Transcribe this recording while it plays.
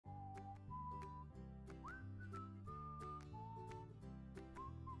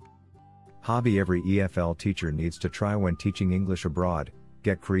Hobby every EFL teacher needs to try when teaching English abroad: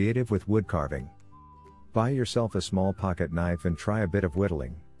 get creative with woodcarving. Buy yourself a small pocket knife and try a bit of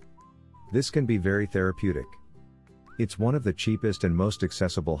whittling. This can be very therapeutic. It's one of the cheapest and most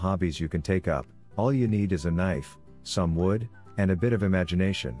accessible hobbies you can take up. All you need is a knife, some wood, and a bit of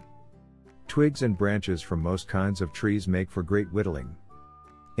imagination. Twigs and branches from most kinds of trees make for great whittling.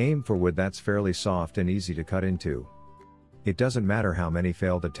 Aim for wood that's fairly soft and easy to cut into. It doesn't matter how many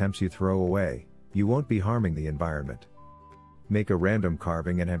failed attempts you throw away, you won't be harming the environment. Make a random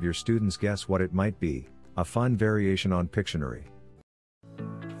carving and have your students guess what it might be, a fun variation on Pictionary.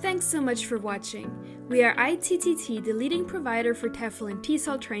 Thanks so much for watching. We are ITTT, the leading provider for TEFL and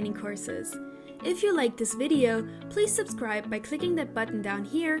TESOL training courses. If you liked this video, please subscribe by clicking that button down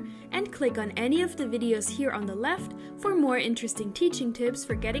here and click on any of the videos here on the left for more interesting teaching tips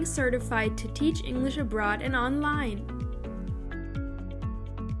for getting certified to teach English abroad and online.